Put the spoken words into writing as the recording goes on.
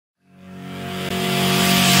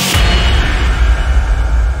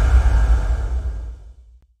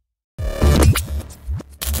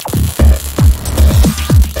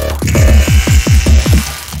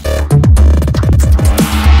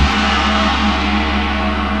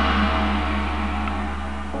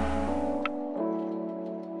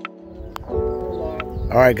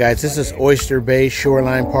Alright guys, this is Oyster Bay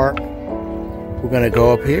Shoreline Park. We're going to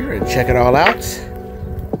go up here and check it all out.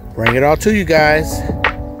 Bring it all to you guys.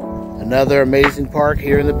 Another amazing park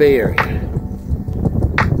here in the Bay Area.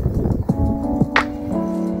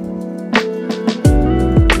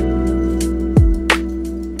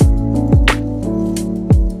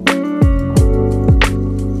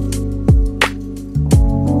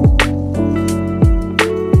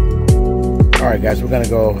 Alright guys, we're going to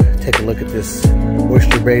go take a look at this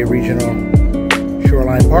Oyster Bay Regional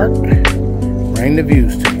Shoreline Park. Bring the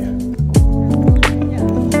views to you.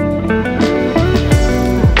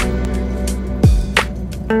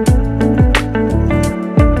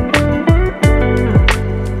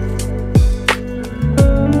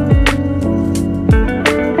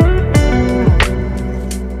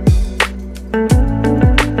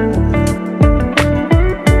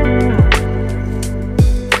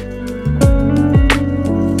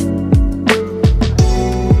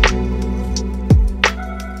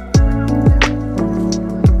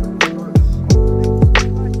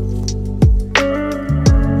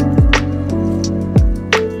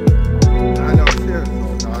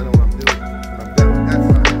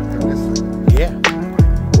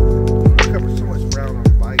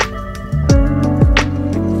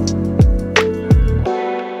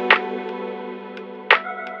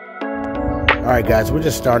 Alright guys, we're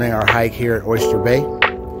just starting our hike here at Oyster Bay.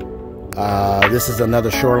 This is another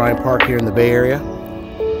shoreline park here in the Bay Area.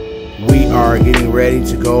 We are getting ready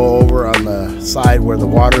to go over on the side where the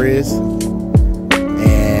water is.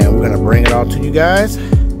 And we're going to bring it all to you guys.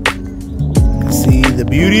 See the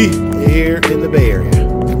beauty here in the Bay Area.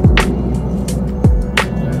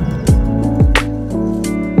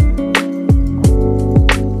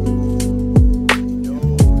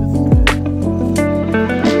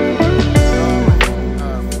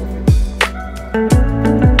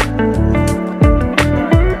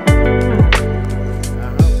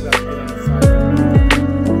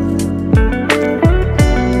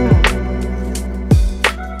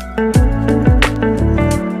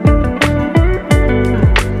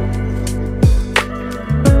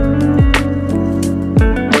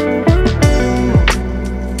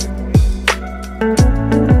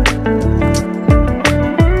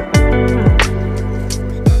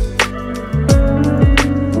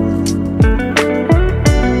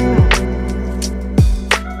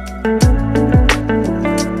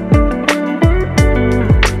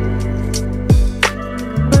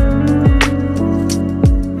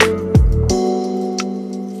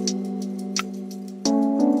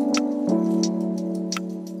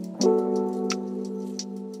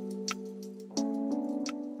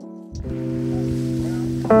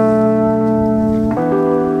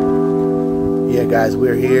 Yeah guys,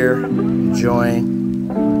 we're here enjoying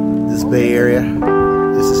this Bay Area.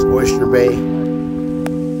 This is Oyster Bay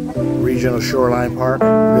Regional Shoreline Park.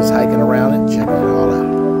 We're just hiking around it, checking it all out.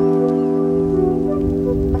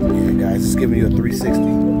 Yeah guys, it's giving you a 360.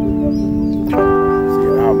 See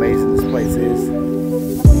how amazing this place is.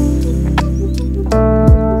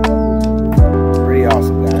 Pretty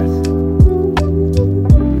awesome guys.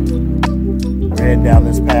 We're heading down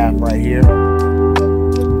this path right here.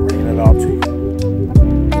 Bringing it all to you.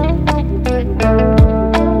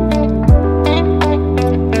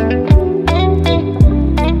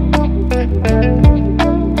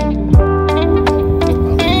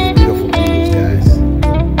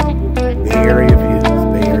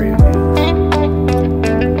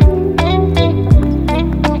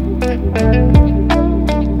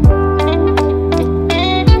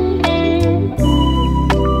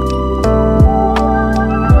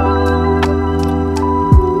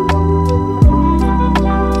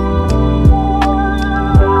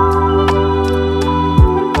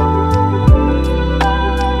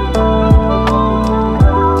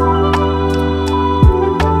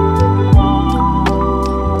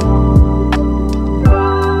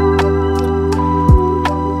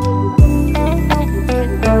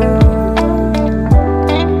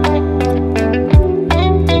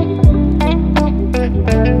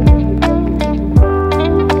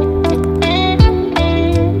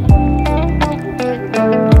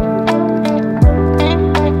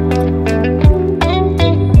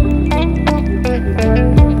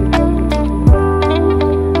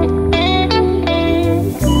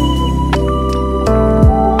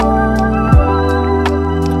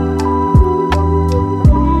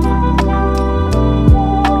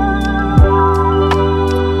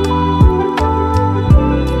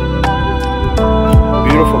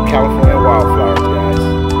 California wildflowers, guys.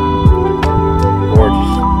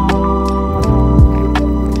 Gorgeous.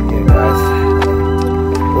 Yeah, guys.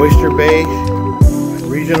 Oyster Bay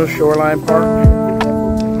Regional Shoreline Park.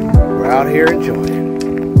 out here enjoying.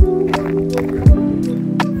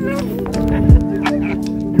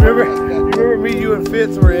 You remember me, you and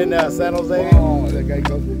Fitz were in San Jose? Oh, that guy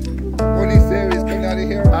goes, when he said he's coming out of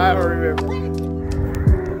here. I remember.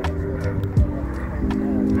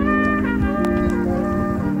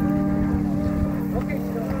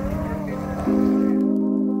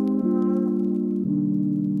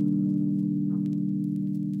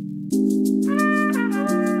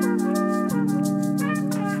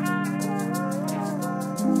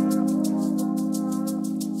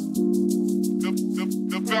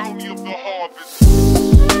 The bounty of the harvest.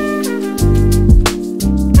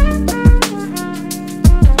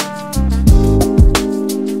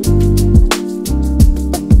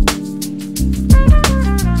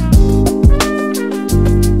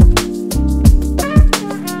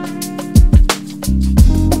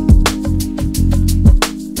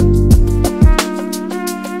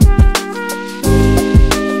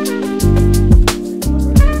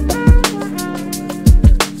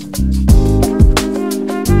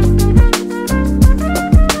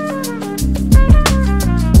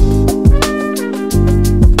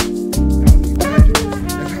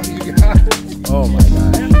 Oh my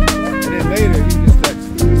gosh. And then later, he just like,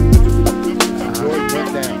 George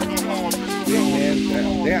went down. Big man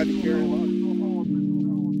down. They had to carry him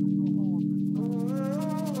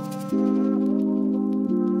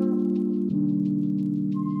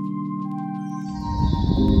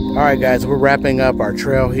All right, guys, we're wrapping up our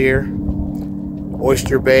trail here.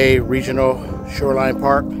 Oyster Bay Regional Shoreline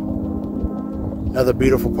Park. Another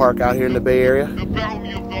beautiful park out here in the Bay Area. The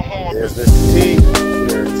bounty of the harvest. There's Mr. T.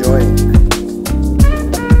 We're enjoying it.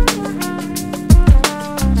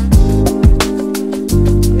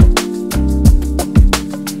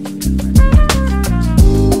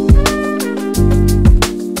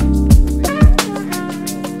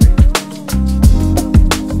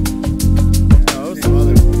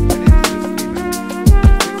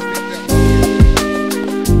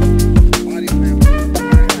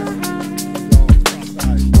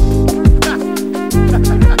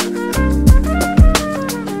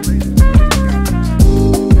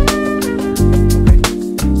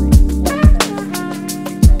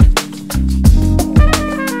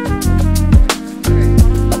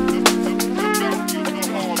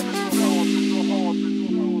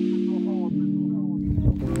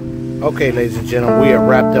 Okay, ladies and gentlemen, we have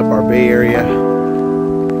wrapped up our Bay Area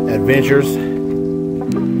adventures.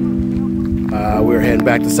 We're heading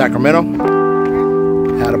back to Sacramento.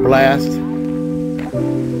 Had a blast.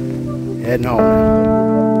 Heading home now.